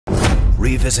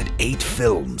Revisit 8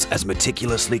 films as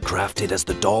meticulously crafted as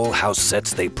the dollhouse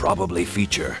sets they probably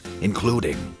feature,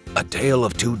 including A Tale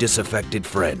of Two Disaffected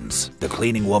Friends, the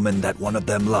cleaning woman that one of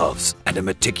them loves, and a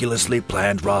meticulously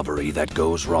planned robbery that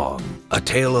goes wrong. A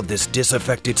tale of this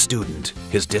disaffected student,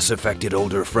 his disaffected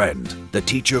older friend, the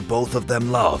teacher both of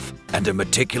them love, and a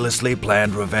meticulously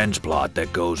planned revenge plot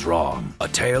that goes wrong. A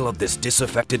tale of this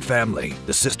disaffected family,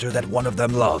 the sister that one of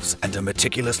them loves, and a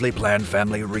meticulously planned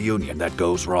family reunion that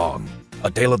goes wrong. A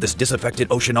tale of this disaffected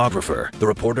oceanographer, the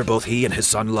reporter both he and his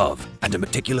son love, and a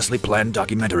meticulously planned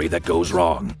documentary that goes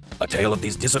wrong. A tale of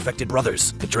these disaffected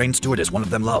brothers, the train stewardess one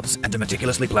of them loves, and a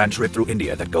meticulously planned trip through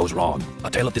India that goes wrong. A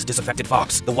tale of this disaffected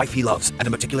fox, the wife he loves, and a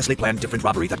meticulously planned different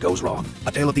robbery that goes wrong.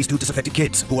 A tale of these two disaffected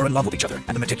kids who are in love with each other,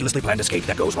 and a meticulously planned escape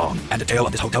that goes wrong. And a tale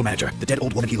of this hotel manager, the dead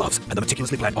old woman he loves, and the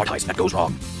meticulously planned art heist that goes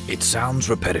wrong. It sounds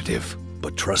repetitive,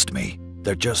 but trust me,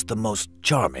 they're just the most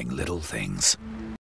charming little things.